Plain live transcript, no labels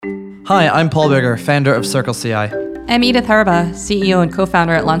Hi, I'm Paul Bigger, founder of Circle CI. I'm Edith Harba, CEO and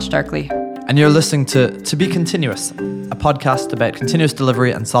co-founder at LaunchDarkly. And you're listening to Be Continuous, a podcast about continuous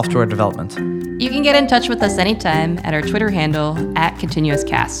delivery and software development. You can get in touch with us anytime at our Twitter handle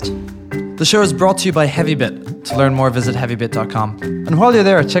 @ContinuousCast. The show is brought to you by HeavyBit. To learn more, visit heavybit.com. And while you're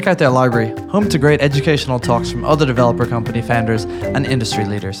there, check out their library, home to great educational talks from other developer company founders and industry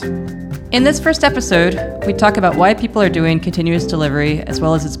leaders. In this first episode, we talk about why people are doing continuous delivery, as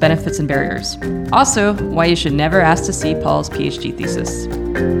well as its benefits and barriers. Also, why you should never ask to see Paul's PhD thesis.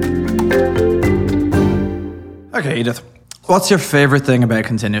 Okay, Edith, what's your favorite thing about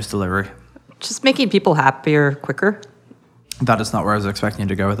continuous delivery? Just making people happier quicker. That is not where I was expecting you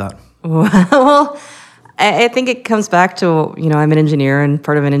to go with that. Well, I think it comes back to, I'm an engineer, and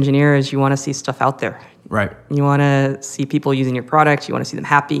part of an engineer is you want to see stuff out there. Right. You want to see people using your product. You want to see them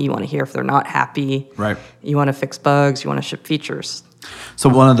happy. You want to hear if they're not happy. Right. You want to fix bugs. You want to ship features. So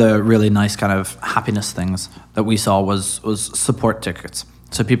one of the really nice kind of happiness things that we saw was support tickets.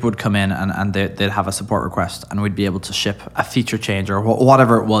 So people would come in and they'd have a support request, and we'd be able to ship a feature change or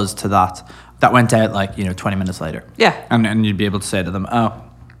whatever it was to that went out 20 minutes later. Yeah. And you'd be able to say to them, oh,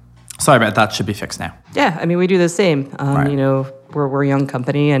 sorry about that, should be fixed now. Yeah, we do the same. Right. We're a young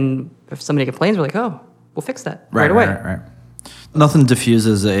company, and if somebody complains, we're like, oh, we'll fix that right away. Right. Nothing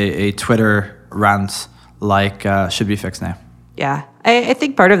diffuses a Twitter rant like should be fixed now. Yeah. I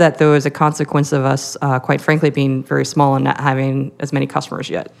think part of that, though, is a consequence of us, quite frankly, being very small and not having as many customers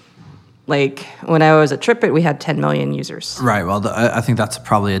yet. Like, when I was at TripIt, we had 10 million users. Right, well, I think that's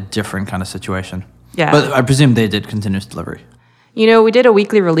probably a different kind of situation. Yeah. But I presume they did continuous delivery. We did a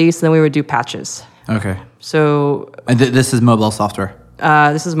weekly release, and then we would do patches. Okay. So... And this is mobile software?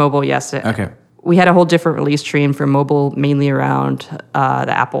 This is mobile, yes. Okay. We had a whole different release stream for mobile, mainly around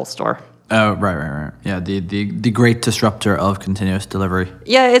the Apple Store. Oh, right. Yeah, the great disruptor of continuous delivery.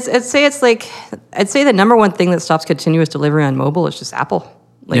 Yeah, I'd say the number one thing that stops continuous delivery on mobile is just Apple.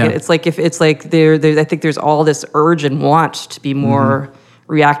 It's like I think there's all this urge and want to be more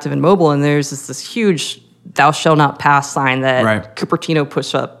reactive and mobile, and there's this huge "thou shalt not pass" sign that Cupertino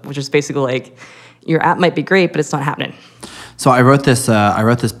pushed up, which is basically like your app might be great, but it's not happening. So I wrote this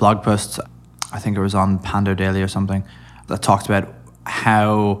blog post, I think it was on Pando Daily or something, that talked about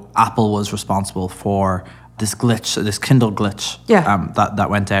how Apple was responsible for this glitch, this Kindle glitch that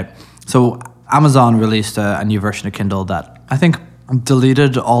went out. So Amazon released a new version of Kindle that I think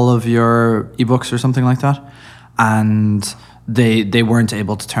deleted all of your ebooks or something like that, and they weren't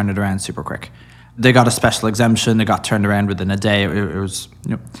able to turn it around super quick. They got a special exemption. It got turned around within a day. It was,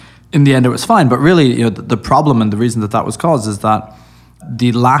 in the end, it was fine. But really, the problem and the reason that was caused is that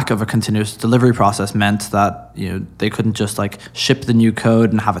the lack of a continuous delivery process meant that they couldn't just ship the new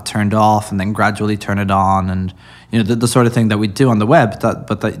code and have it turned off and then gradually turn it on, and the sort of thing that we do on the web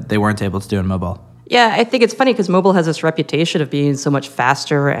that they weren't able to do on mobile. Yeah, I think it's funny because mobile has this reputation of being so much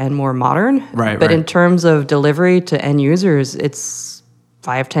faster and more modern. Right. But in terms of delivery to end users, it's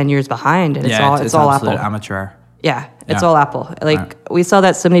 5-10 years behind, and it's all Apple. Amateur. Yeah, it's all Apple. We saw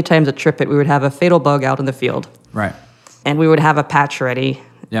that so many times at TripIt. We would have a fatal bug out in the field. Right. And we would have a patch ready.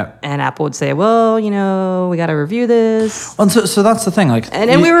 Yeah. And Apple would say, well, we got to review this. Well, so that's the thing.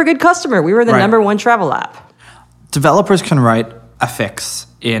 And we were a good customer. We were the number one travel app. Developers can write a fix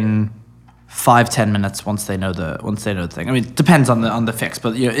in 5-10 minutes once they know the thing. It depends on the fix,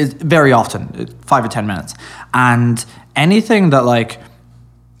 but it's very often 5 or 10 minutes. And anything that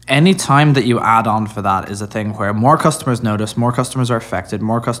any time that you add on for that is a thing where more customers notice, more customers are affected,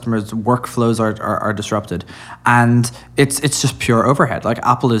 more customers' workflows are disrupted, and it's just pure overhead.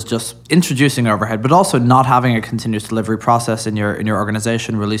 Apple is just introducing overhead, but also not having a continuous delivery process in your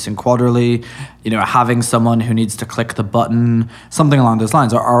organization, releasing quarterly, having someone who needs to click the button, something along those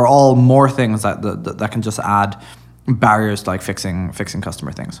lines are all more things that can just add barriers to fixing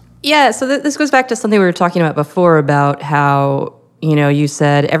customer things. Yeah. So this goes back to something we were talking about before about how. You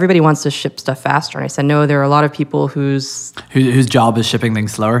said everybody wants to ship stuff faster. And I said, no, there are a lot of people whose job is shipping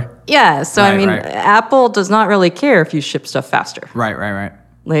things slower. Yeah. So, Apple does not really care if you ship stuff faster. Right.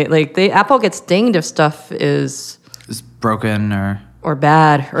 Apple gets dinged if stuff is broken or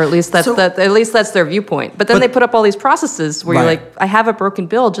bad, or at least that's their viewpoint. But then they put up all these processes where you're like, I have a broken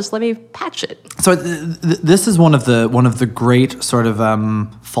build, just let me patch it. So this is one of the great sort of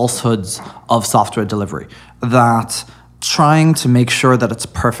falsehoods of software delivery, that trying to make sure that it's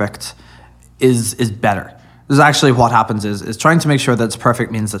perfect is better. This is actually what happens is trying to make sure that it's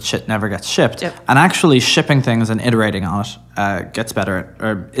perfect means that shit never gets shipped. Yep. And actually shipping things and iterating on it gets better,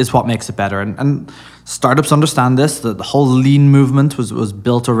 or is what makes it better. And startups understand this. The whole lean movement was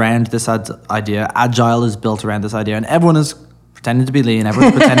built around this idea. Agile is built around this idea. And everyone is pretending to be lean.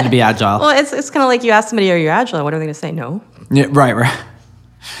 Everyone's pretending to be agile. Well, it's kind of like you ask somebody, are you agile? What are they going to say? No. Yeah, right.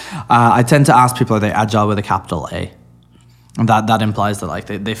 I tend to ask people, are they agile with a capital A? And that implies that like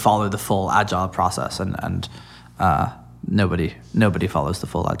they follow the full agile process, and nobody follows the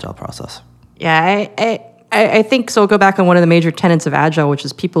full agile process. Yeah, I think so. I'll go back on one of the major tenets of agile, which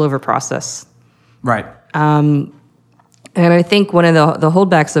is people over process. Right. And I think one of the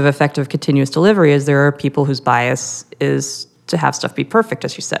holdbacks of effective continuous delivery is there are people whose bias is to have stuff be perfect,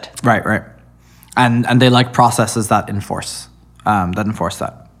 as you said. Right. And they like processes that enforce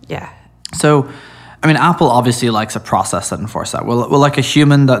that. Yeah. So, I mean, Apple obviously likes a process that enforces that. Well, like a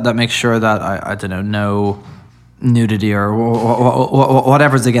human that makes sure that I don't know, no nudity or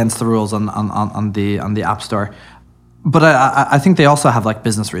whatever's against the rules on the App Store. But I think they also have like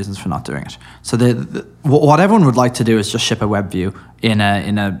business reasons for not doing it. So what everyone would like to do is just ship a web view in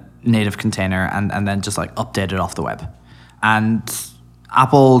a native container and then just like update it off the web. And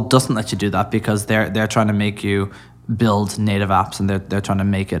Apple doesn't let you do that because they're trying to make you build native apps, and they're trying to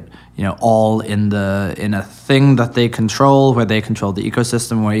make it, you know, all in a thing that they control, where they control the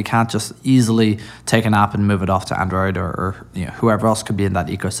ecosystem, where you can't just easily take an app and move it off to Android or you know, whoever else could be in that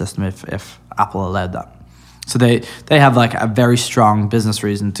ecosystem if Apple allowed that. So they have like a very strong business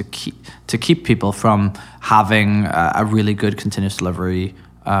reason to keep people from having a really good continuous delivery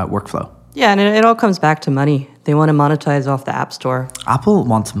workflow. Yeah, and it all comes back to money. They want to monetize off the App Store. Apple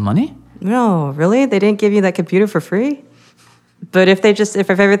wants money? No, really? They didn't give you that computer for free? But if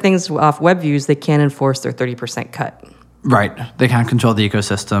everything's off web views, they can't enforce their 30% cut. Right. They can't control the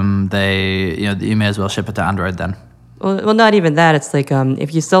ecosystem. You may as well ship it to Android then. Well, not even that. It's like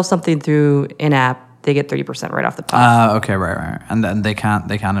if you sell something through in-app, they get 30% right off the top. Okay, right. And then they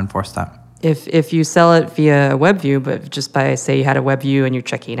can't enforce that. If you sell it via a web view, but just by, say, you had a web view and you're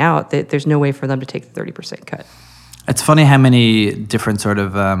checking out, there's no way for them to take the 30% cut. It's funny how many different sort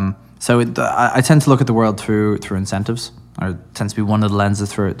of... I tend to look at the world through incentives, or it tends to be one of the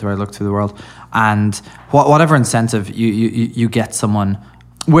lenses through I look through the world. And whatever incentive you get someone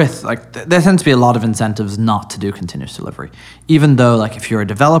with, like, there tends to be a lot of incentives not to do continuous delivery. Even though, like, if you're a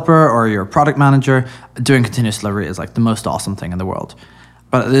developer or you're a product manager, doing continuous delivery is like the most awesome thing in the world.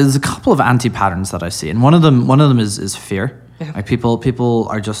 But there's a couple of anti-patterns that I see, and one of them is fear. Yeah. Like people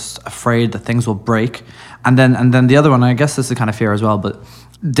are just afraid that things will break, and then the other one, I guess this is kind of fear as well, but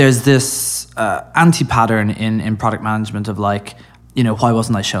there's this anti-pattern in product management of like, you know, why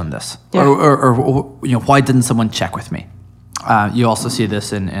wasn't I shown this? Yeah. Or you know, why didn't someone check with me? You also see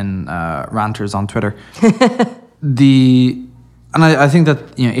this in ranters on Twitter. And I think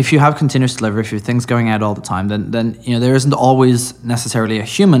that, you know, if you have continuous delivery, if your thing's going out all the time, then you know, there isn't always necessarily a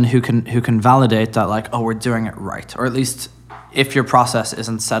human who can validate that, like, oh, we're doing it right, or at least if your process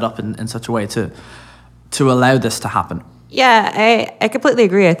isn't set up in such a way to allow this to happen. Yeah, I completely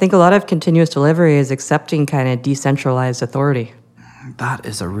agree. I think a lot of continuous delivery is accepting kind of decentralized authority. That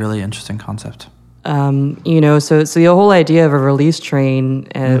is a really interesting concept. You know, so the whole idea of a release train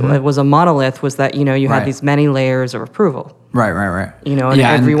was a monolith, was that, you know, you had these many layers of approval. Right. You know, and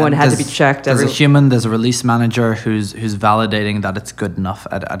everyone had to be checked. There's a human, there's a release manager who's validating that it's good enough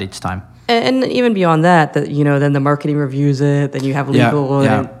at each time. And even beyond that, you know, then the marketing reviews it, then you have legal,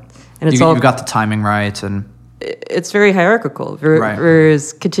 and it's you've got the timing right, and it's very hierarchical.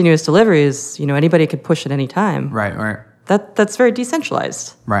 Whereas continuous delivery is, you know, anybody could push at any time. Right. That's very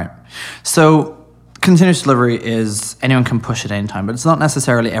decentralized. Right. So continuous delivery is anyone can push at any time, but it's not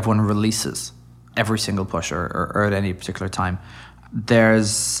necessarily everyone releases every single push or at any particular time.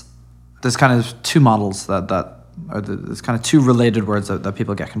 There's kind of two models there's kind of two related words that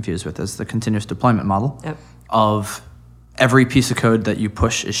people get confused with. There's the continuous deployment model of every piece of code that you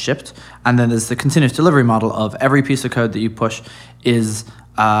push is shipped, and then there's the continuous delivery model of every piece of code that you push is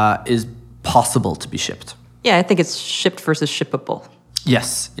possible to be shipped. Yeah, I think it's shipped versus shippable.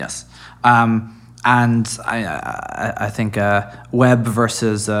 Yes. And I think web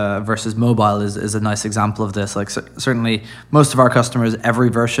versus mobile is a nice example of this. Like certainly, most of our customers, every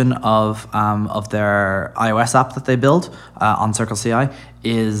version of their iOS app that they build on Circle CI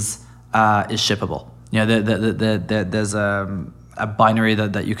is shippable. You know, there's a binary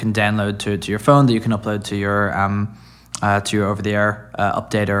that you can download to your phone that you can upload to your over-the-air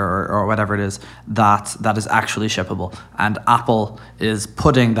updater or whatever it is that is actually shippable, and Apple is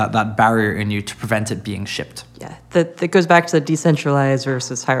putting that barrier in you to prevent it being shipped. Yeah, that goes back to the decentralized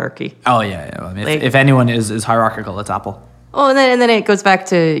versus hierarchy. Oh yeah. I mean, if anyone is hierarchical, it's Apple. Oh, and then it goes back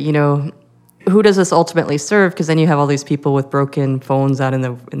to, you know, who does this ultimately serve? Because then you have all these people with broken phones out in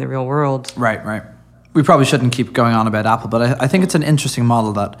the real world. Right. We probably shouldn't keep going on about Apple, but I think it's an interesting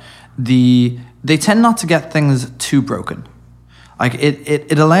model that they tend not to get things too broken. Like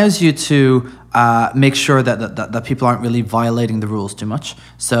it allows you to make sure that people aren't really violating the rules too much.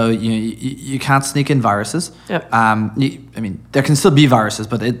 So you can't sneak in viruses. Yep. There can still be viruses,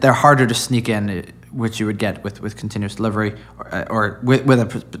 but they're harder to sneak in, which you would get with continuous delivery, or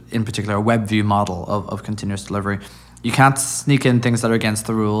with in particular a web view model of continuous delivery. You can't sneak in things that are against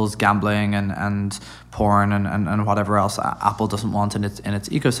the rules, gambling and porn and whatever else Apple doesn't want in its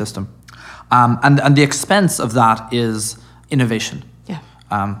ecosystem. And the expense of that is innovation. Yeah.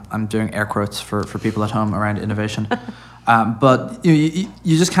 I'm doing air quotes for people at home around innovation. But you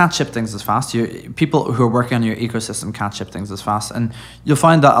just can't ship things as fast. People who are working on your ecosystem can't ship things as fast. And you'll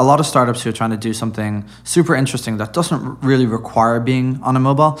find that a lot of startups who are trying to do something super interesting that doesn't really require being on a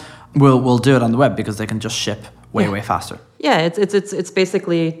mobile will do it on the web because they can just ship way faster. Yeah, it's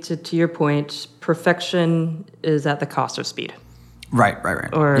basically, to your point, perfection is at the cost of speed. Right.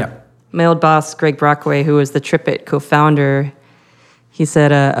 Or my old boss, Greg Brockway, who was the TripIt co-founder, he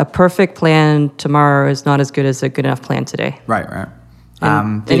said, a perfect plan tomorrow is not as good as a good enough plan today. Right.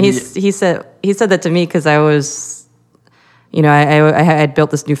 And he said that to me because I was, I had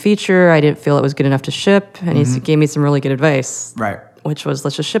built this new feature. I didn't feel it was good enough to ship. And he gave me some really good advice. Right. Which was,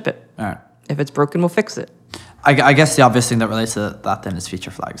 let's just ship it. All right. If it's broken, we'll fix it. I guess the obvious thing that relates to that then is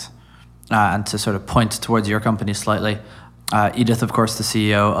feature flags. And to sort of point towards your company slightly, Edith, of course, the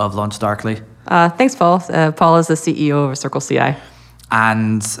CEO of LaunchDarkly. Thanks, Paul. Paul is the CEO of Circle CI.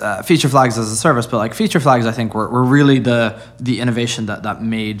 And feature flags as a service, but like feature flags, I think were really the innovation that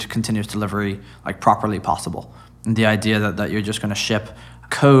made continuous delivery like properly possible. And the idea that you're just going to ship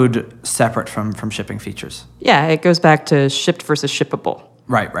code separate from shipping features. Yeah, it goes back to shipped versus shippable.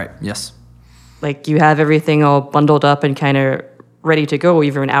 Right. Yes. Like you have everything all bundled up and kind of ready to go,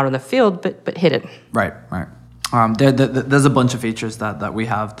 even out in the field, but hidden. Right. There's a bunch of features that we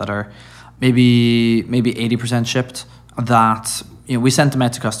have that are maybe 80% shipped that we sent them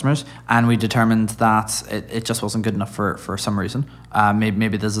out to customers and we determined that it just wasn't good enough for some reason.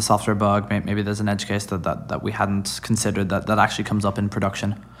 Maybe there's a software bug, maybe there's an edge case that we hadn't considered that actually comes up in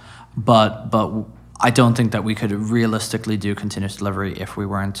production. But I don't think that we could realistically do continuous delivery if we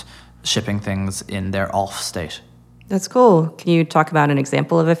weren't shipping things in their off state. That's cool. Can you talk about an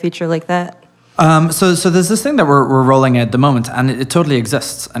example of a feature like that? So there's this thing that we're rolling out at the moment, and it totally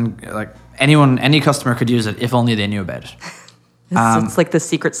exists, and like any customer could use it if only they knew about it. It's like the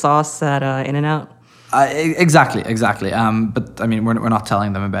secret sauce at In-N-Out. Exactly. But I mean, we're not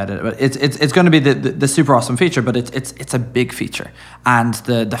telling them about it. But it's going to be the super awesome feature, but it's a big feature, and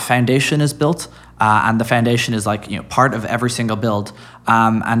the foundation is built, and the foundation is like part of every single build.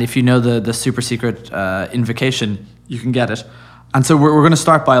 And if you know the super secret invocation, you can get it. And so we're going to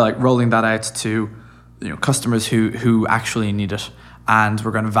start by like rolling that out to customers who actually need it. And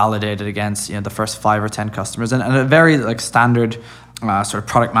we're going to validate it against the first 5 or 10 customers, and a very like standard sort of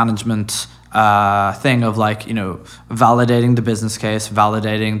product management thing of like validating the business case,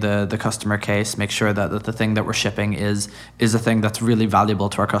 validating the customer case, make sure that the thing that we're shipping is a thing that's really valuable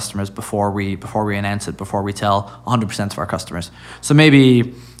to our customers before we announce it, before we tell 100% of our customers. So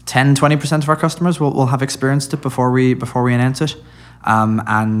maybe 10-20% of our customers will have experienced it before we announce it,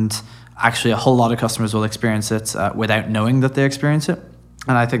 and actually a whole lot of customers will experience it without knowing that they experience it.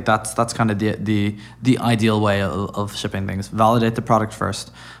 And I think that's kind of the ideal way of shipping things. Validate the product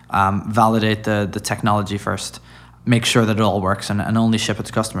first, validate the technology first, make sure that it all works, and only ship it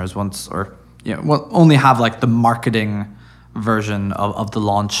to customers once, or only have like the marketing version of the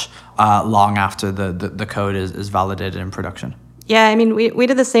launch long after the code is validated in production. Yeah, I mean, we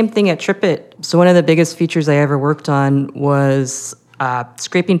did the same thing at TripIt. So one of the biggest features I ever worked on was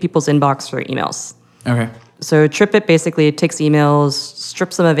scraping people's inbox for emails. Okay. So TripIt basically takes emails,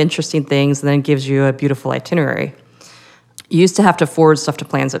 strips them of interesting things, and then gives you a beautiful itinerary. You used to have to forward stuff to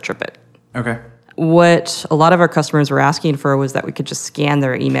plans at TripIt. Okay. What a lot of our customers were asking for was that we could just scan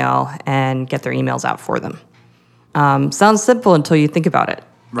their email and get their emails out for them. Sounds simple until you think about it.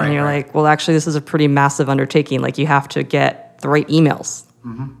 Right, and you're right. like, well, actually, this is a pretty massive undertaking. Like, you have to get the right emails.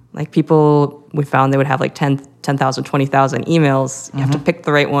 Mm-hmm. Like, people, we found they would have like 10,000, 20,000 emails. You have to pick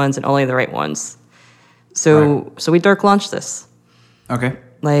the right ones and only the right ones. So we dark launched this. Okay.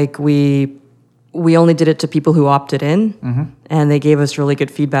 Like, we only did it to people who opted in, and they gave us really good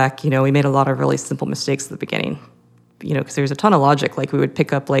feedback. We made a lot of really simple mistakes at the beginning, because there's a ton of logic. Like, we would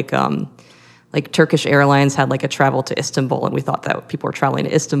pick up like Turkish Airlines had like a travel to Istanbul, and we thought that people were traveling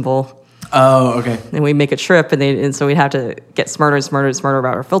to Istanbul. Oh, okay. And we make a trip, and so we'd have to get smarter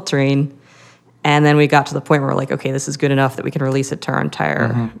about our filtering. And then we got to the point where we're like, okay, this is good enough that we can release it to our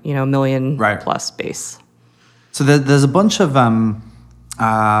entire, million plus base. So there's a bunch of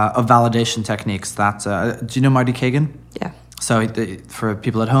validation techniques that, do you know Marty Kagan? Yeah. So for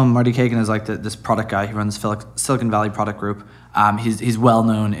people at home, Marty Kagan is like this product guy. He runs Silicon Valley Product Group. He's well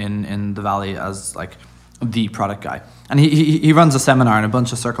known in the Valley as like the product guy. And he runs a seminar, and a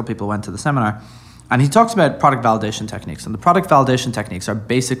bunch of Circle people went to the seminar. And he talks about product validation techniques. And the product validation techniques are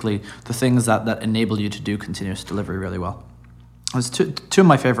basically the things that enable you to do continuous delivery really well. There's two of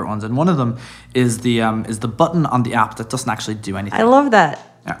my favorite ones, and one of them is the button on the app that doesn't actually do anything. I love that.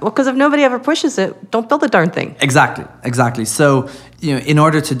 Yeah. Well, because if nobody ever pushes it, don't build the darn thing. Exactly. So, in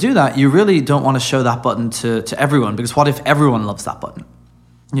order to do that, you really don't want to show that button to everyone, because what if everyone loves that button?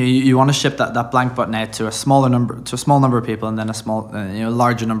 You want to ship that blank button out to a small number of people, and then a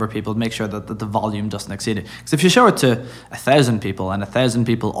larger number of people. Make sure that the volume doesn't exceed it. Because if you show it to 1,000 people and 1,000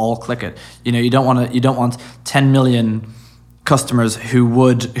 people all click it, you don't want 10 million customers who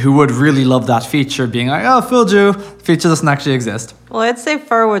would really love that feature being like, oh, fooled you, the feature doesn't actually exist. Well, I'd say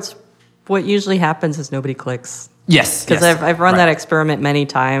what usually happens is nobody clicks. Yes. Because I've run that experiment many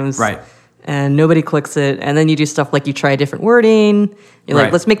times. Right. And nobody clicks it. And then you do stuff like you try different wording. You're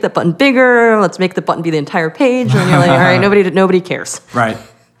like, let's make that button bigger. Let's make the button be the entire page. And you're like, all right, nobody cares. Right.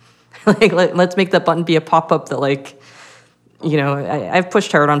 Like, let's make that button be a pop-up that I've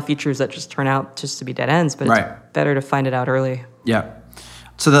pushed hard on features that just turn out just to be dead ends, but it's better to find it out early. Yeah.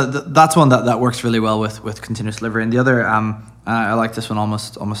 So that's one that works really well with continuous delivery. And the other, I like this one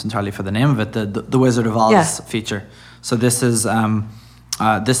almost entirely for the name of it, the Wizard of Oz feature. So this is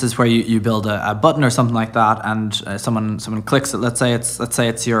where you build a button or something like that, and someone clicks it. Let's say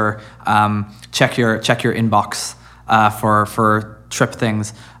it's your check your inbox for trip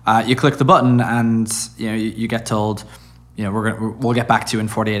things. You click the button, and you get told, we'll get back to you in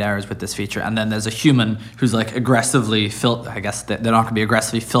 48 hours with this feature. And then there's a human who's like aggressively I guess they're not going to be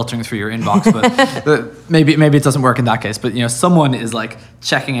aggressively filtering through your inbox, but maybe it doesn't work in that case. But someone is like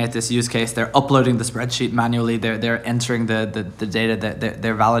checking out this use case. They're uploading the spreadsheet manually. They're entering the data.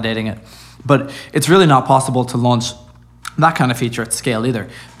 They're validating it. But it's really not possible to launch that kind of feature at scale either,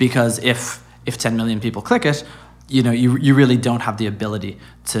 because if 10 million people click it, you really don't have the ability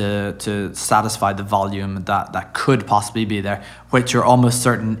to satisfy the volume that could possibly be there, which you're almost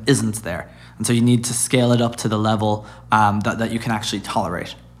certain isn't there. And so you need to scale it up to the level that you can actually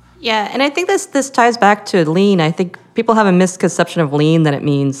tolerate. Yeah, and I think this ties back to lean. I think people have a misconception of lean that it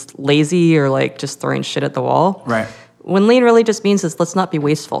means lazy or like just throwing shit at the wall. Right. When lean really just means is let's not be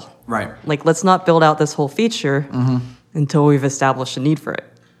wasteful. Right. Like, let's not build out this whole feature until we've established a need for it.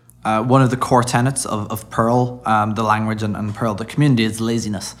 One of the core tenets of Perl, the language, and Perl, the community, is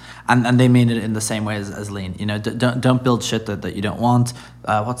laziness, and they mean it in the same way as lean. Don't build shit that you don't want.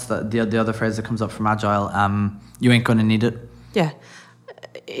 What's the other phrase that comes up from Agile? You ain't gonna need it.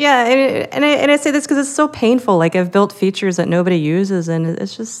 Yeah, and I say this because it's so painful. Like, I've built features that nobody uses, and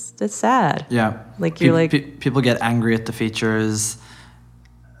it's sad. Yeah, like people get angry at the features.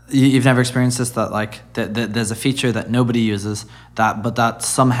 You've never experienced this, that like there's a feature that nobody uses but that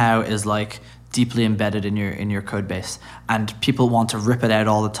somehow is like deeply embedded in your code base, and people want to rip it out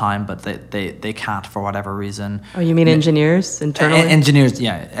all the time, but they can't for whatever reason. Oh, you mean engineers internally?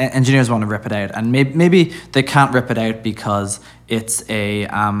 Engineers want to rip it out, and maybe they can't rip it out because it's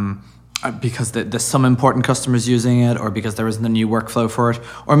because there's some important customers using it, or because there isn't a new workflow for it,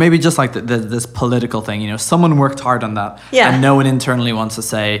 or maybe just like this political thing. Someone worked hard on that, and no one internally wants to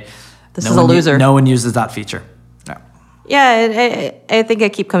say, this is a loser. No one uses that feature. Yeah, I think I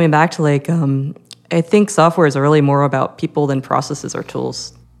keep coming back to I think software is really more about people than processes or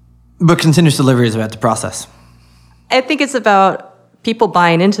tools. But continuous delivery is about the process. I think it's about people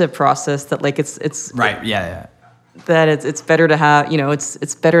buying into the process, that it's right. Yeah. That it's better to have,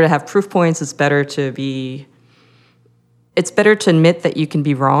 it's better to have proof points. It's better to admit that you can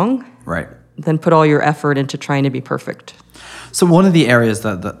be wrong, right, than put all your effort into trying to be perfect. So one of the areas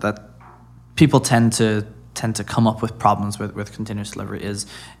that people tend to come up with problems with continuous delivery is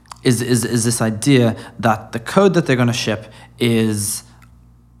this idea that the code that they're going to ship is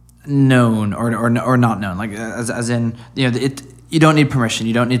known or not known, like as in you don't need permission.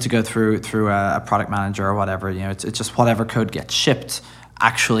 You don't need to go through a product manager or whatever. It's just whatever code gets shipped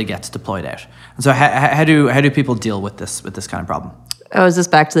actually gets deployed out. And so how do people deal with this kind of problem? Oh, is this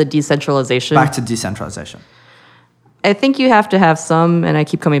back to the decentralization? Back to decentralization. I think you have to have some, and I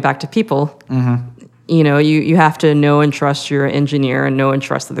keep coming back to people. Mm-hmm. You have to know and trust your engineer, and know and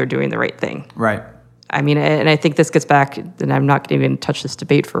trust that they're doing the right thing. Right. I mean, and I think this gets back, and I'm not going to even touch this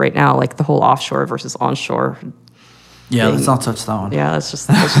debate for right now, like the whole offshore versus onshore. Yeah, let's not touch that one. Yeah, let's just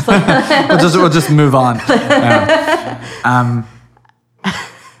we'll just move on.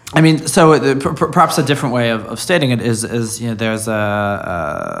 I mean, so perhaps a different way of stating it is there's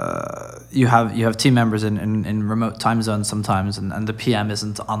you have team members in remote time zones sometimes, and the PM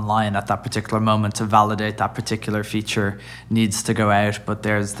isn't online at that particular moment to validate that particular feature needs to go out, but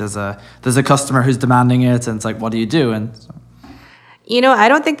there's a customer who's demanding it, and it's like, what do you do? And so, I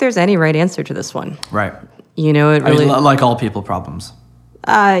don't think there's any right answer to this one. right. It really, like all people problems.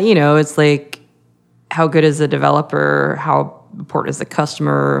 it's like, how good is the developer? How important is the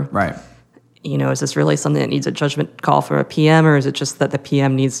customer? Right. Is this really something that needs a judgment call from a PM, or is it just that the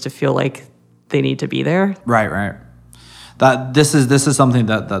PM needs to feel like they need to be there? Right. That this is something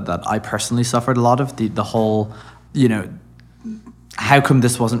that I personally suffered a lot of, the whole, how come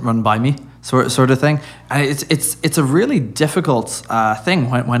this wasn't run by me sort of thing. And it's a really difficult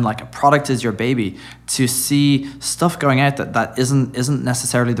thing when like a product is your baby, to see stuff going out that isn't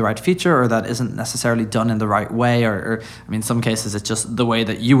necessarily the right feature, or that isn't necessarily done in the right way, or in some cases it's just the way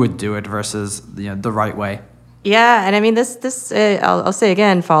that you would do it versus the right way. Yeah, and I mean this I'll say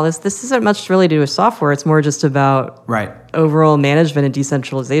again, Paul, this isn't much really to do with software. It's more just about overall management and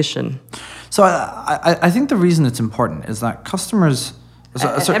decentralization. So I think the reason it's important is that customers.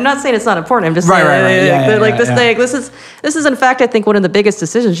 I'm not saying it's not important. I'm just saying this is in fact, I think, one of the biggest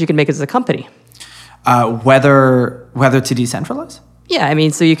decisions you can make as a company. Whether to decentralize. Yeah, I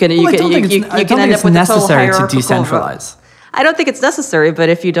mean, so you can end up with a total hierarchical. I don't think it's necessary, but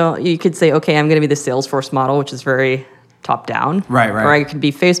if you don't, you could say, okay, I'm going to be the Salesforce model, which is very top down. Right. Or I could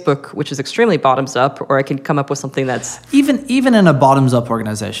be Facebook, which is extremely bottoms up, or I can come up with something that's even in a bottoms up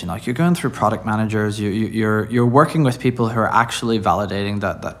organization. Like, you're going through product managers, you're working with people who are actually validating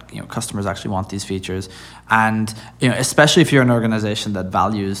that customers actually want these features, and especially if you're an organization that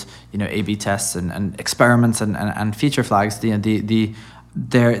values A/B tests and experiments and feature flags.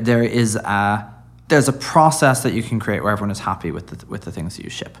 There's a process that you can create where everyone is happy with the things that you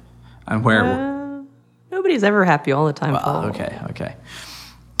ship, and where. Nobody's ever happy all the time. Well, okay.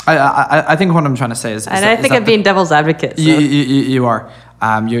 I think what I'm trying to say is I think I'm being devil's advocate. So. You are.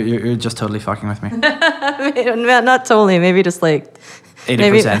 You're just totally fucking with me. Not totally. Maybe just like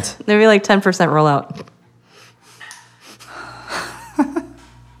 80%. Maybe like 10% rollout.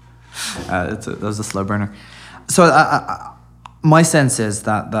 That was a slow burner. So my sense is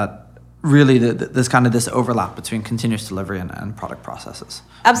that really there's kind of this overlap between continuous delivery and product processes.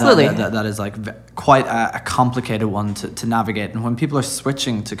 Absolutely. That is like quite a complicated one to navigate. And when people are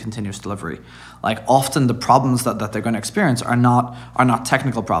switching to continuous delivery, like, often the problems that they're going to experience are not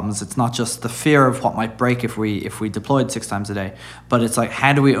technical problems. It's not just the fear of what might break if we deployed 6 times a day, but it's like,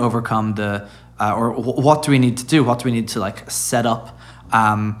 how do we overcome or what do we need to do? What do we need to like set up?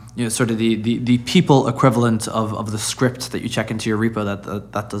 Sort of the people equivalent of the script that you check into your repo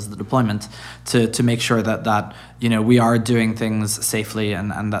that does the deployment to make sure that we are doing things safely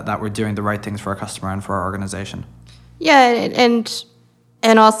and that we're doing the right things for our customer and for our organization. Yeah,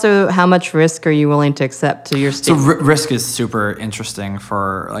 and also, how much risk are you willing to accept to your state? So risk is super interesting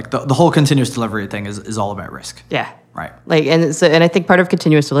for like the whole continuous delivery thing is all about risk. Yeah. Right. Like, and I think part of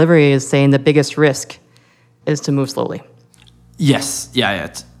continuous delivery is saying the biggest risk is to move slowly. Yes. Yeah.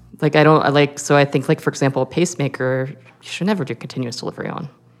 I think, like, for example, a pacemaker, you should never do continuous delivery on.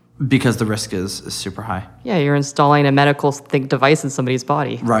 Because the risk is super high. Yeah, you're installing a medical device in somebody's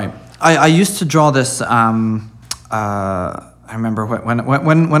body. Right. I used to draw this. I remember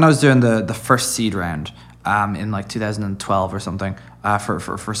when I was doing the first seed round in like 2012 or something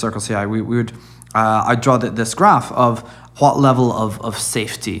for Circle CI, we would I'd draw this graph of what level of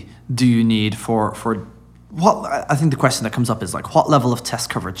safety do you need for what. I think the question that comes up is like, what level of test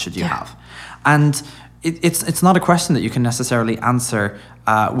coverage should you have? And it's not a question that you can necessarily answer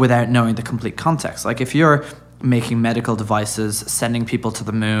without knowing the complete context. Like, if you're making medical devices, sending people to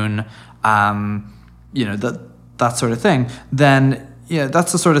the moon, that sort of thing, then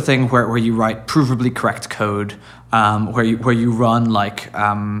that's the sort of thing where you write provably correct code, where you run like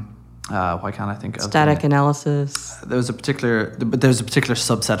why can't I think of static analysis? There's a particular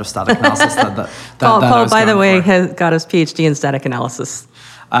subset of static analysis that Paul, by the way, has got his PhD in static analysis.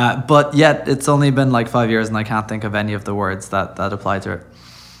 But yet it's only been like 5 years and I can't think of any of the words that apply to it.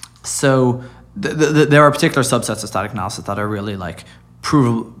 So there are particular subsets of static analysis that are really like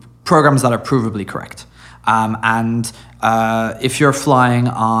programs that are provably correct. And if you're flying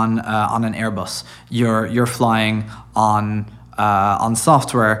on an Airbus, you're flying on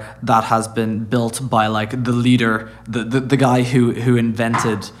software that has been built by like the leader, the guy who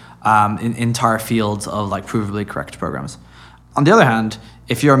invented entire fields of like provably correct programs. On the other hand,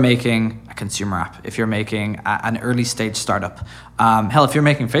 if you're making a consumer app, if you're making an early stage startup, hell, if you're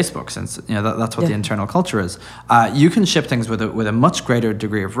making Facebook, since that's what the internal culture is, you can ship things with a much greater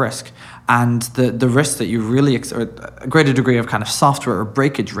degree of risk, and the risk that you really, or a greater degree of kind of software or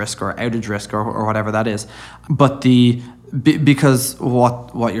breakage risk or outage risk or whatever that is, but because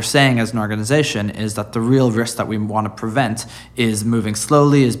what you're saying as an organization is that the real risk that we want to prevent is moving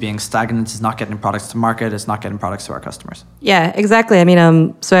slowly, is being stagnant, is not getting products to market, is not getting products to our customers. Yeah, exactly. I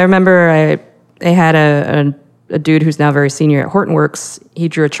mean, so I remember I had a dude who's now very senior at Hortonworks. He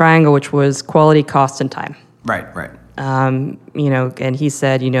drew a triangle which was quality, cost, and time. Right. And he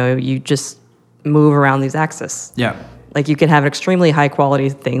said, you just move around these axes. Yeah. Like you can have an extremely high quality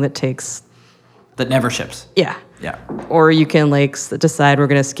thing that never ships. Yeah. Yeah. Or you can decide we're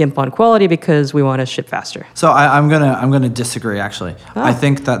going to skimp on quality because we want to ship faster. So I'm gonna disagree actually. Oh. I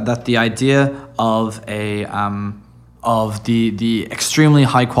think that the idea of the extremely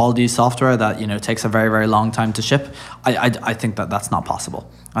high quality software that takes a very, very long time to ship, I think that's not possible.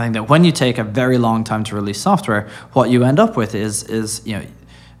 I think that when you take a very long time to release software, what you end up with is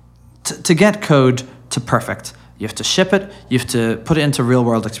to get code to perfect. You have to ship it, you have to put it into real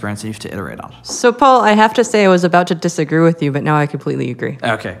world experience, and you have to iterate on it. So, Paul, I have to say I was about to disagree with you, but now I completely agree.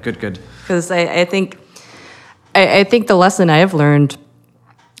 Okay, good. Because I think the lesson I have learned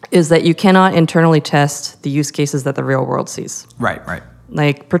is that you cannot internally test the use cases that the real world sees. Right.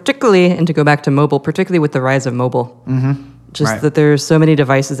 Like, particularly, and to go back to mobile, particularly with the rise of mobile. Mm-hmm. Just that there's so many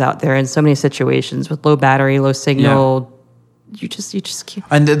devices out there and so many situations with low battery, low signal. Yeah. You just can't.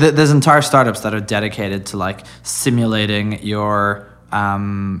 And there's entire startups that are dedicated to simulating your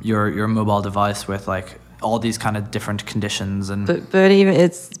mobile device with all these kind of different conditions but even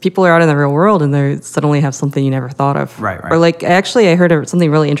people are out in the real world and they suddenly have something you never thought of. Right. Or actually I heard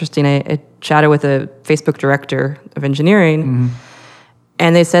something really interesting. I chatted with a Facebook director of engineering, mm-hmm.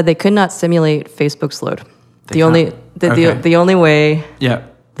 and they said they could not simulate Facebook's load. The only way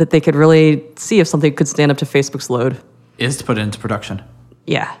that they could really see if something could stand up to Facebook's load is to put it into production.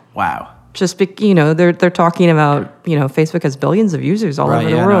 Yeah. Wow. Just they're talking about Facebook has billions of users all over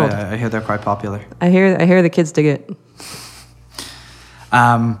the world. No, I hear they're quite popular. I hear the kids dig it.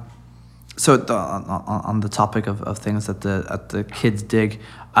 So on the topic of things that the kids dig,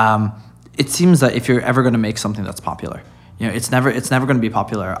 it seems that if you're ever going to make something that's popular, it's never going to be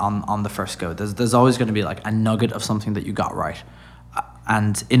popular on the first go. There's always going to be a nugget of something that you got right.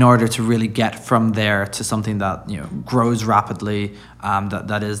 And in order to really get from there to something that grows rapidly,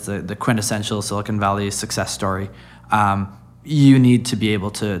 that is the quintessential Silicon Valley success story, you need to be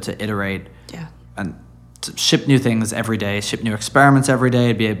able to iterate and to ship new things every day, ship new experiments every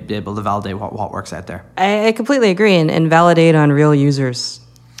day, be able to validate what works out there. I completely agree, and validate on real users.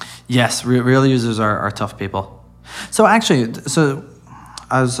 Yes, real users are tough people. So actually,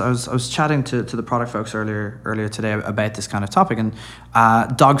 I was chatting to the product folks earlier today about this kind of topic, and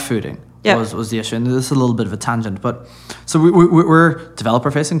dog fooding was the issue. And this is a little bit of a tangent, but so we're a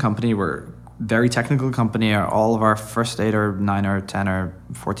developer-facing company. We're a very technical company. All of our first 8 or 9 or 10 or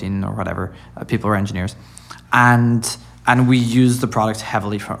 14 or whatever people are engineers, and we use the product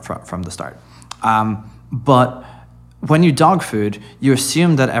heavily from the start. But when you dog food, you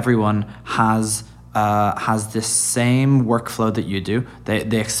assume that everyone has this same workflow that you do.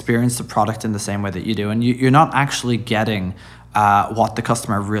 They experience the product in the same way that you do, and you're not actually getting what the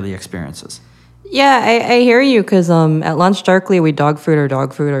customer really experiences. Yeah, I hear you, because at Launch Darkly, we dog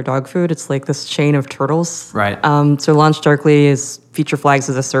food. It's like this chain of turtles. Right. So Launch Darkly is feature flags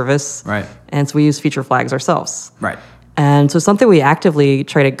as a service. Right. And so we use feature flags ourselves. Right. And so something we actively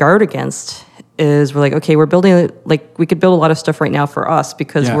try to guard against is we're okay, we're building, we could build a lot of stuff right now for us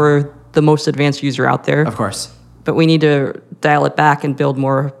because we're the most advanced user out there. Of course. But we need to dial it back and build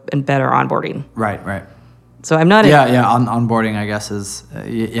more and better onboarding. Right. So I'm not... onboarding, I guess, is...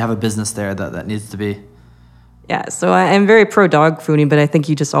 you have a business there that needs to be... Yeah, so I'm very pro dog fooding, but I think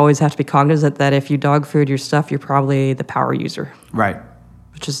you just always have to be cognizant that if you dog food your stuff, you're probably the power user. Right.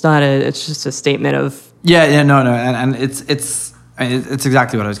 Which is not it's just a statement of... No. And it's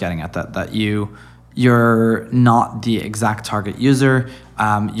exactly what I was getting at, that you're not the exact target user.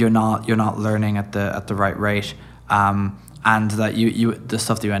 You're not learning at the right rate, and that the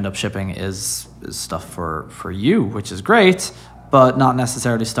stuff that you end up shipping is stuff for you, which is great, but not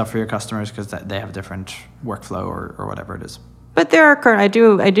necessarily stuff for your customers because they have a different workflow or whatever it is. But there are I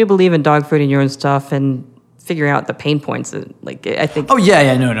do believe in dog fooding your own stuff and figuring out the pain points. I think. Oh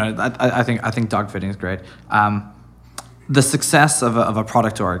yeah, no. I think dog fooding is great. The success of a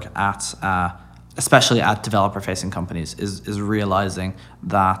product org at especially at developer-facing companies, is realizing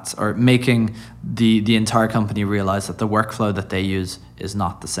that, or making the entire company realize that the workflow that they use is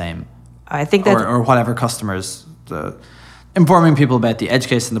not the same. I think that, or whatever customers, informing people about the edge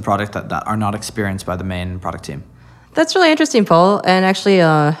case in the product that are not experienced by the main product team. That's really interesting, Paul. And actually,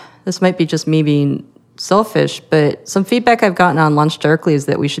 this might be just me being selfish, but some feedback I've gotten on Launch Darkly is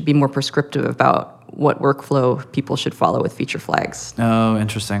that we should be more prescriptive about what workflow people should follow with feature flags. Oh,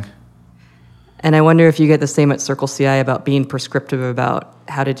 interesting. And I wonder if you get the same at Circle CI about being prescriptive about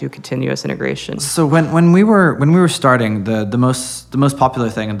how to do continuous integration. So when we were starting, the most popular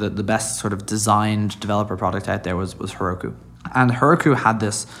thing and the best sort of designed developer product out there was Heroku. And Heroku had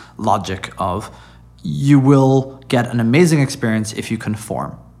this logic of, you will get an amazing experience if you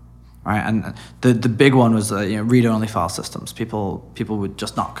conform, right? And the big one was read-only file systems. People would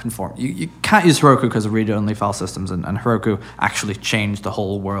just not conform. You can't use Heroku because of read-only file systems, and Heroku actually changed the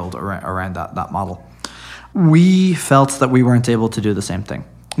whole world around that model. We felt that we weren't able to do the same thing.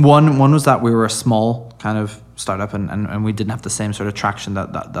 One was that we were a small kind of startup, and we didn't have the same sort of traction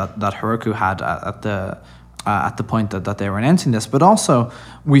that Heroku had at the point that they were announcing this. But also,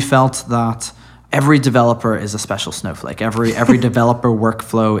 we felt that every developer is a special snowflake. Every developer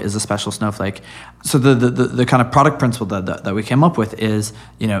workflow is a special snowflake. So the kind of product principle that we came up with is,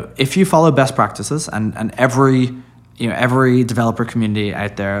 if you follow best practices, and every developer community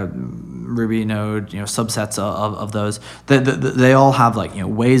out there, Ruby, Node, subsets of those, they all have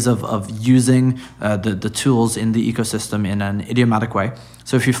ways of using the tools in the ecosystem in an idiomatic way.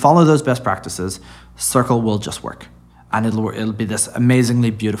 So if you follow those best practices, Circle will just work, and it'll be this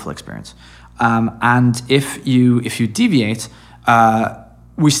amazingly beautiful experience. And if you deviate,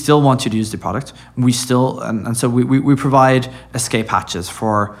 we still want you to use the product. We still, and so we provide escape hatches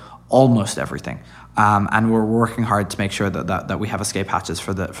for almost everything. And we're working hard to make sure that we have escape hatches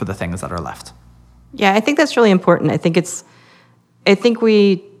for the things that are left. Yeah, I think that's really important. I think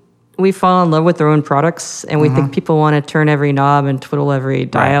we fall in love with our own products, and we think people want to turn every knob and twiddle every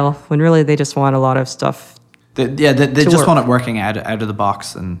dial, when really they just want a lot of stuff. They just want it working out of the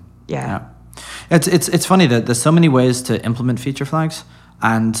box, and It's funny that there's so many ways to implement feature flags,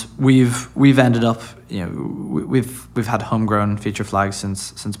 and we've ended up, we've had homegrown feature flags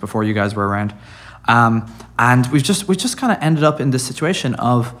since before you guys were around, and we've just kind of ended up in this situation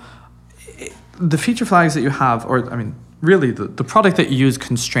of the feature flags that you have, really the product that you use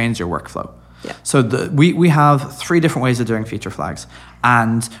constrains your workflow. Yeah. So we have 3 different ways of doing feature flags,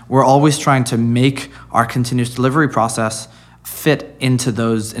 and we're always trying to make our continuous delivery process fit into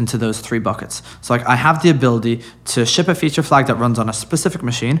those 3 buckets. So I have the ability to ship a feature flag that runs on a specific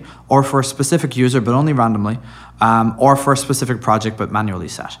machine, or for a specific user but only randomly, or for a specific project but manually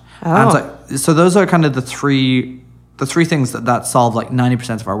set. Oh. And so those are kind of the three things that solve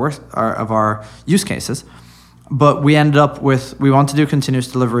 90% of our work, of our use cases. But we ended up with, we want to do continuous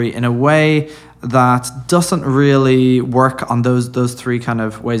delivery in a way that doesn't really work on those 3 kind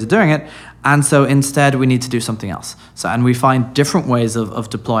of ways of doing it. And so instead we need to do something else. So, and we find different ways of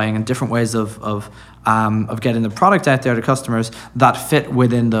deploying, and different ways of getting the product out there to customers that fit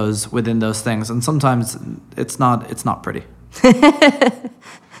within those things. And sometimes it's not pretty.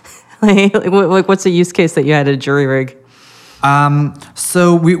 What's a use case that you had at Jury Rig?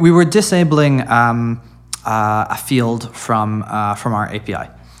 So we were disabling a field from our API,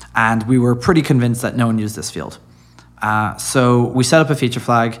 and we were pretty convinced that no one used this field. So we set up a feature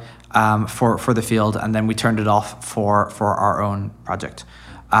flag for the field, and then we turned it off for our own project.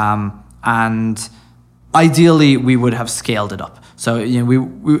 And ideally, we would have scaled it up. So it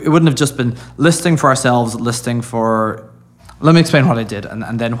wouldn't have just been listing for ourselves, listing for. Let me explain what I did,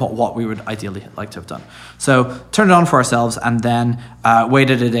 and then what we would ideally like to have done. So turned it on for ourselves, and then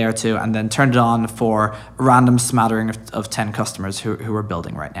waited a day or 2, and then turned it on for a random smattering of 10 customers who were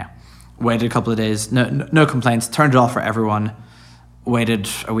building right now. Waited a couple of days, no complaints. Turned it off for everyone. Waited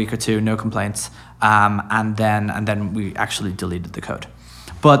a week or 2, no complaints, and then we actually deleted the code.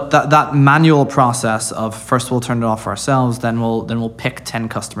 But that manual process of first we'll turn it off for ourselves, then we'll pick 10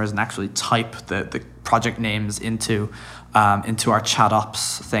 customers and actually type the project names into our chat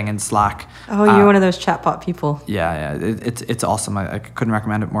ops thing in Slack. Oh, you're one of those chatbot people. Yeah, it's awesome. I couldn't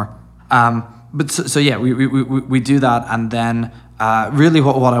recommend it more. But so yeah, we do that, and then really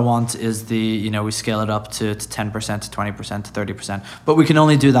what I want is we scale it up to 10%, to 20%, to 30%. But we can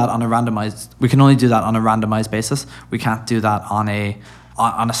only do that on a randomized basis. We can't do that on a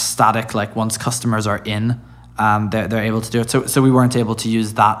static, once customers are in, they're able to do it. So we weren't able to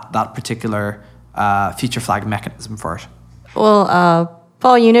use that particular feature flag mechanism for it. Well,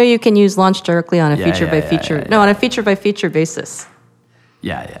 Paul, you can use Launch Darkly on a feature by feature. No, on a feature by feature basis.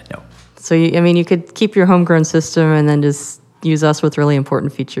 No. So, you could keep your homegrown system and then just use us with really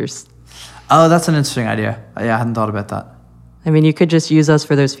important features. Oh, that's an interesting idea. I hadn't thought about that. You could just use us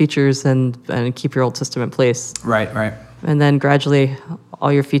for those features and keep your old system in place. Right. And then gradually,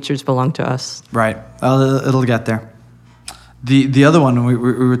 all your features belong to us. Right. Well, it'll get there. The other one, we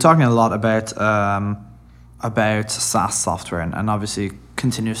were talking a lot about SaaS software, and obviously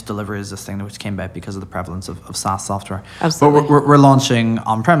continuous delivery is this thing which came about because of the prevalence of SaaS software. Absolutely. But we're launching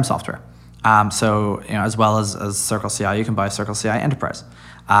on-prem software. So as well as Circle CI, you can buy Circle CI Enterprise.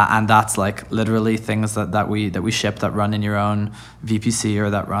 And that's like literally things that we ship that run in your own VPC or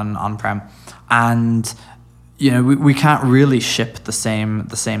that run on-prem. And we can't really ship the same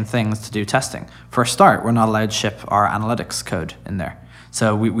things to do testing. For a start, we're not allowed to ship our analytics code in there.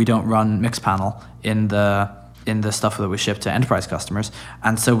 So we don't run Mixpanel in the stuff that we ship to enterprise customers.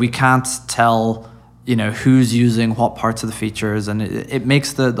 And so we can't tell who's using what parts of the features, and it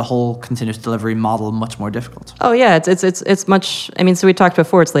makes the whole continuous delivery model much more difficult. Oh yeah, it's much. So we talked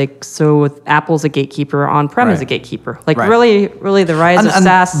before. It's like, so with Apple's a gatekeeper, on-prem is a gatekeeper. Like really the rise of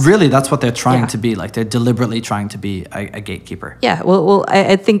SaaS. Really, that's what they're trying to be. Like they're deliberately trying to be a gatekeeper. Yeah. Well,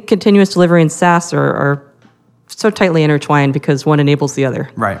 I think continuous delivery and SaaS are so tightly intertwined because one enables the other.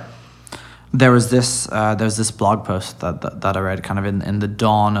 Right. There was this blog post that I read kind of in the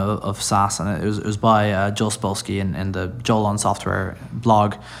dawn of SaaS, and it was by Joel Spolsky in the Joel on Software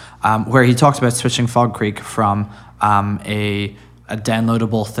blog, where he talks about switching Fog Creek from a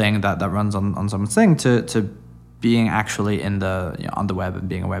downloadable thing that runs on someone's thing to being actually in the on the web and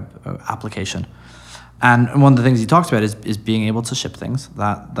being a web application. And one of the things he talks about is being able to ship things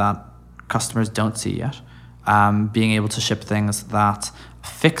that customers don't see yet, being able to ship things that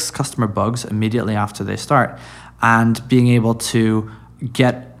fix customer bugs immediately after they start, and being able to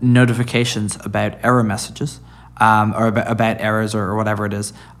get notifications about error messages or about errors or whatever it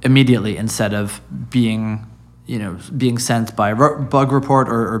is immediately, instead of being sent by a bug report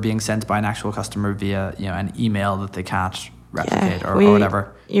or being sent by an actual customer via an email that they can't replicate or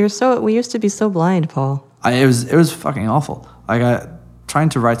whatever. We used to be so blind, Paul. It was fucking awful. Like trying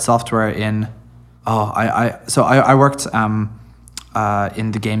to write software in. I worked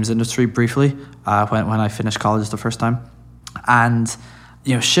in the games industry briefly when I finished college the first time, and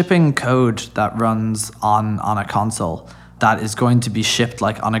shipping code that runs on a console that is going to be shipped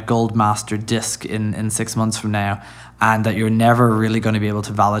like on a Gold Master disc in 6 months from now, and that you're never really going to be able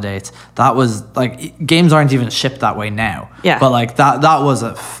to validate. That was like, games aren't even shipped that way now. Yeah. But like that was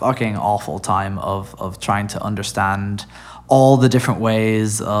a fucking awful time of trying to understand all the different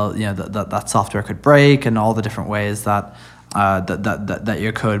ways that software could break, and all the different ways that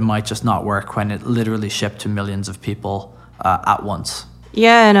your code might just not work when it literally shipped to millions of people at once.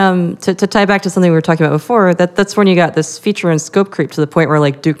 Yeah, and to tie back to something we were talking about before, that's when you got this feature and scope creep to the point where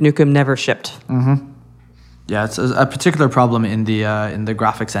like Duke Nukem never shipped. Mm-hmm. Yeah, it's a particular problem in the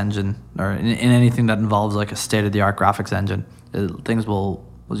graphics engine, or in anything that involves like a state-of-the-art graphics engine. Things will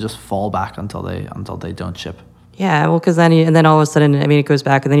just fall back until they don't ship. Yeah, well, because then all of a sudden, it goes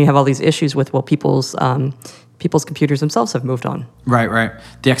back, and then you have all these issues with people's computers themselves have moved on. Right.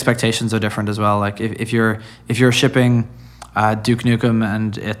 The expectations are different as well. Like if you're shipping Duke Nukem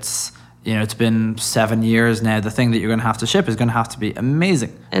and it's been 7 years now, the thing that you're going to have to ship is going to have to be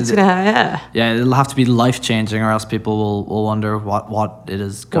amazing. It'll have to be life-changing, or else people will wonder what it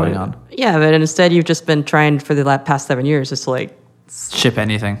is going on. Yeah, but instead you've just been trying for the past 7 years just to like ship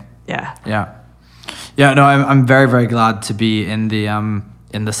anything. Yeah. No, I'm very, very glad to be in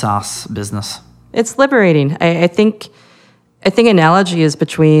the SaaS business. It's liberating. I think analogy is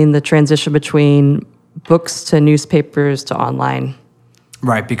between the transition between books to newspapers to online.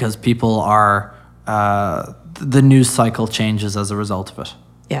 Right, because people are the news cycle changes as a result of it.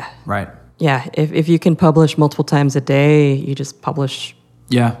 Yeah. Right. Yeah. If you can publish multiple times a day, you just publish.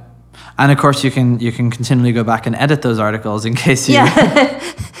 Yeah. And of course you can continually go back and edit those articles in case you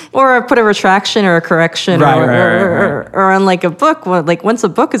or put a retraction or a correction, right. or on like a book. Like once a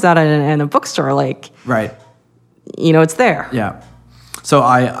book is out in a bookstore, like it's there. Yeah. So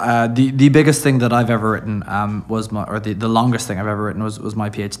the biggest thing that I've ever written was the longest thing I've ever written was my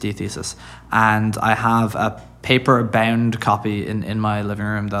PhD thesis, and I have a paper-bound copy in my living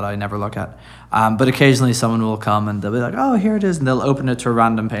room that I never look at. But occasionally someone will come and they'll be like, "Oh, here it is," and they'll open it to a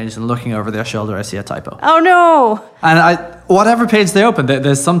random page, and looking over their shoulder, I see a typo. Oh no! And whatever page they open,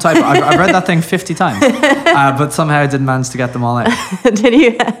 there's some typo. I've read that thing 50 times, but somehow I didn't manage to get them all out. Did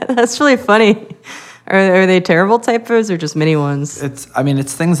you? That's really funny. Are they terrible typos or just mini ones? It's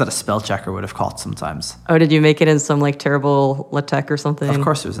things that a spell checker would have caught sometimes. Oh, did you make it in some like terrible LaTeX or something? Of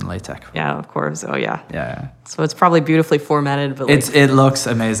course it was in LaTeX. Yeah, of course. Oh, yeah. Yeah. So it's probably beautifully formatted, but it looks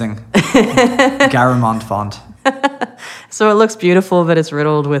amazing. Garamond font. So it looks beautiful, but it's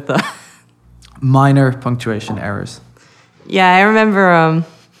riddled with minor punctuation errors. Yeah, I remember.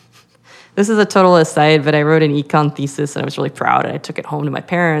 This is a total aside, but I wrote an econ thesis and I was really proud. And I took it home to my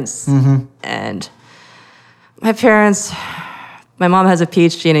parents, and my mom has a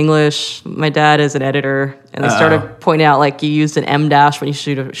PhD in English. My dad is an editor, and they started pointing out like you used an M dash when you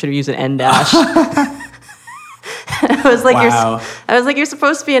should have used an N dash. I was like, wow. You're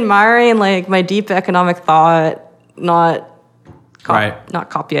supposed to be admiring like my deep economic thought, not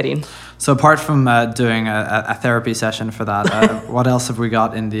copy editing. So apart from doing a therapy session for that, what else have we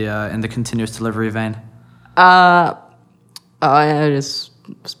got in the continuous delivery vein? I just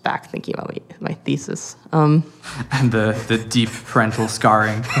was back thinking about my thesis. And the deep parental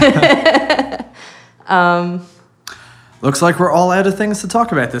scarring. Looks like we're all out of things to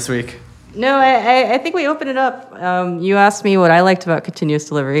talk about this week. No, I think we opened it up. You asked me what I liked about continuous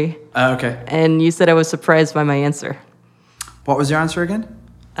delivery. Okay. And you said I was surprised by my answer. What was your answer again?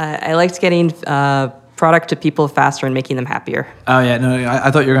 I liked getting product to people faster and making them happier. Oh, yeah. No,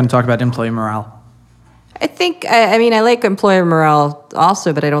 I thought you were going to talk about employee morale. I think, I like employer morale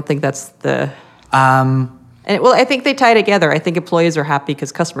also, but I don't think that's the... I think they tie together. I think employees are happy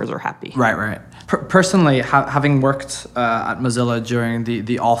because customers are happy. Right. Personally, having worked at Mozilla during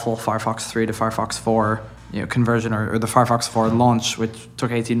the awful Firefox 3 to Firefox 4 conversion or the Firefox 4 launch, which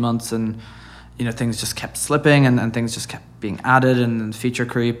took 18 months and things just kept slipping and things just kept being added and feature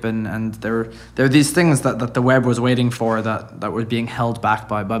creep and there were these things that the web was waiting for that were being held back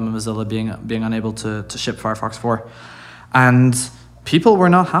by Mozilla being unable to ship Firefox 4. And people were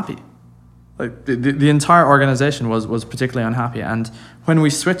not happy. Like the entire organization was particularly unhappy. And when we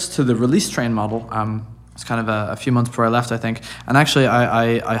switched to the release train model, it's kind of a few months before I left, I think. And actually,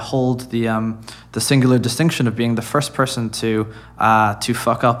 I hold the singular distinction of being the first person to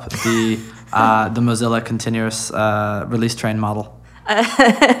fuck up the Mozilla continuous release train model.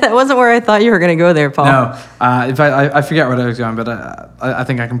 That wasn't where I thought you were going to go there, Paul. No, I forget where I was going, but I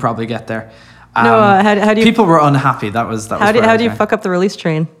think I can probably get there. How do you? People were unhappy. That was. How do you fuck up the release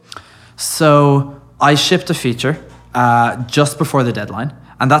train? So I shipped a feature just before the deadline.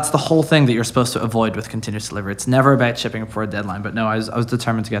 And that's the whole thing that you're supposed to avoid with continuous delivery. It's never about shipping before a deadline. But no, I was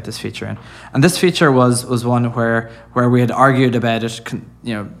determined to get this feature in. And this feature was one where we had argued about it,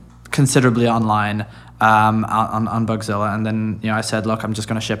 considerably online on Bugzilla. And then I said, look, I'm just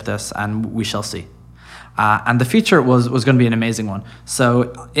going to ship this, and we shall see. And the feature was going to be an amazing one.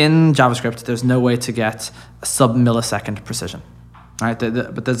 So in JavaScript, there's no way to get sub-millisecond precision. Right?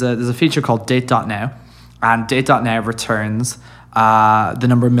 But there's a feature called date.now, and date.now returns the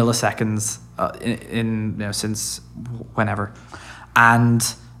number of milliseconds in since whenever. And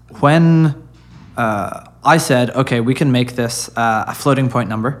when I said, okay, we can make this a floating point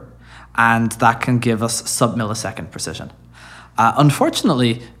number, and that can give us sub-millisecond precision.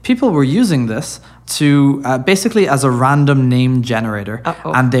 Unfortunately, people were using this to basically as a random name generator,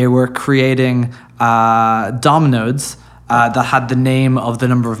 and they were creating DOM nodes that had the name of the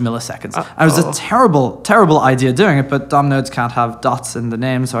number of milliseconds. It was a terrible, terrible idea doing it, but DOM nodes can't have dots in the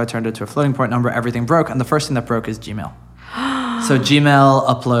name, so I turned it to a floating point number. Everything broke, and the first thing that broke is Gmail. So Gmail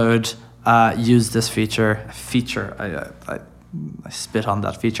upload used this feature. I spit on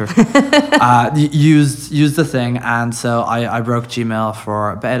that feature. Used the thing, and so I broke Gmail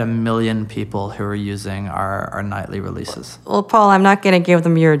for about 1 million people who are using our nightly releases. Well, Paul, I'm not going to give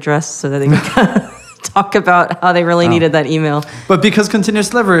them your address so that they can talk about how they really needed that email. But because continuous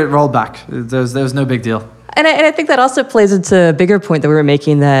delivery, it rolled back. There was no big deal. And I think that also plays into a bigger point that we were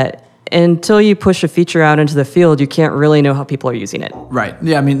making, that until you push a feature out into the field, you can't really know how people are using it. Right.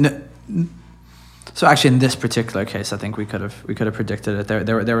 Yeah. So actually, in this particular case, I think we could have predicted it.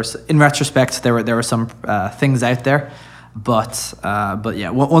 There was, in retrospect, there were some things out there, but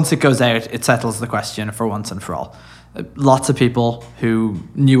yeah, once it goes out, it settles the question for once and for all. Lots of people who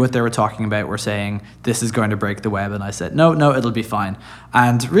knew what they were talking about were saying this is going to break the web, and I said no, it'll be fine.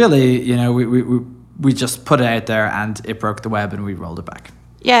 And really, we just put it out there, and it broke the web, and we rolled it back.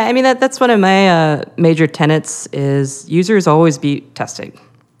 Yeah, I mean that's one of my major tenets is users always beat testing.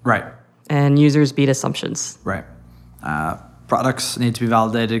 Right. And users beat assumptions. Right. Products need to be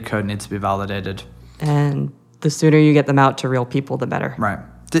validated. Code needs to be validated. And the sooner you get them out to real people, the better. Right.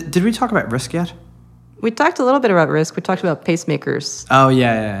 Did we talk about risk yet? We talked a little bit about risk. We talked about pacemakers. Oh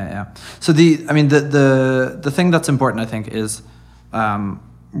yeah. So the thing that's important, I think, is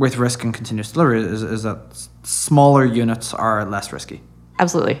with risk and continuous delivery is that smaller units are less risky.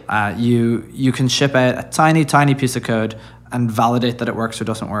 Absolutely. You can ship out a tiny piece of code and validate that it works or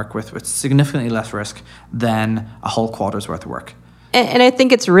doesn't work with significantly less risk than a whole quarter's worth of work. And I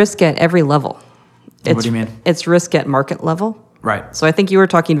think it's risk at every level. What do you mean? It's risk at market level. Right. So I think you were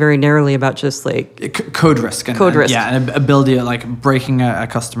talking very narrowly about just like code risk. Code risk. Yeah, and ability of like breaking a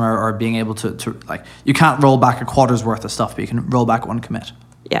customer or being able to like, you can't roll back a quarter's worth of stuff, but you can roll back one commit.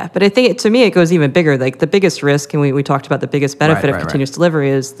 Yeah, but I think to me it goes even bigger. Like the biggest risk, and we talked about the biggest benefit of continuous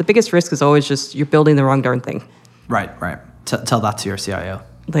delivery is the biggest risk is always just you're building the wrong darn thing. Right. Tell that to your CIO.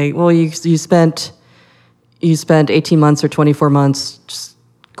 Like, well, you spent 18 months or 24 months just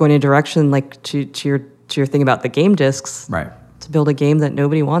going in a direction like to your thing about the game disks. Right. To build a game that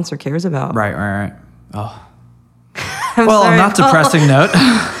nobody wants or cares about. Right. Oh. Well, on that depressing note,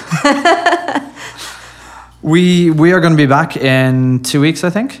 we are going to be back in 2 weeks, I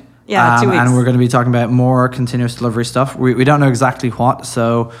think. Yeah, 2 weeks. And we're going to be talking about more continuous delivery stuff. We don't know exactly what,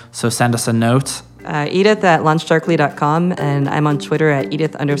 so send us a note. Edith at launchdarkly.com, and I'm on Twitter at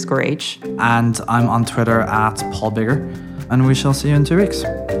Edith_H. And I'm on Twitter at Paul Bigger, and we shall see you in 2 weeks.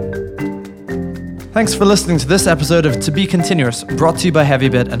 Thanks for listening to this episode of To Be Continuous, brought to you by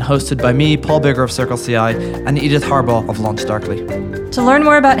HeavyBit and hosted by me, Paul Bigger of CircleCI, and Edith Harbaugh of Launch Darkly. To learn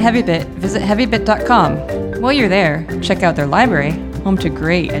more about HeavyBit, visit heavybit.com. While you're there, check out their library, home to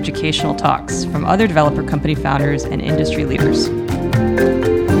great educational talks from other developer company founders and industry leaders.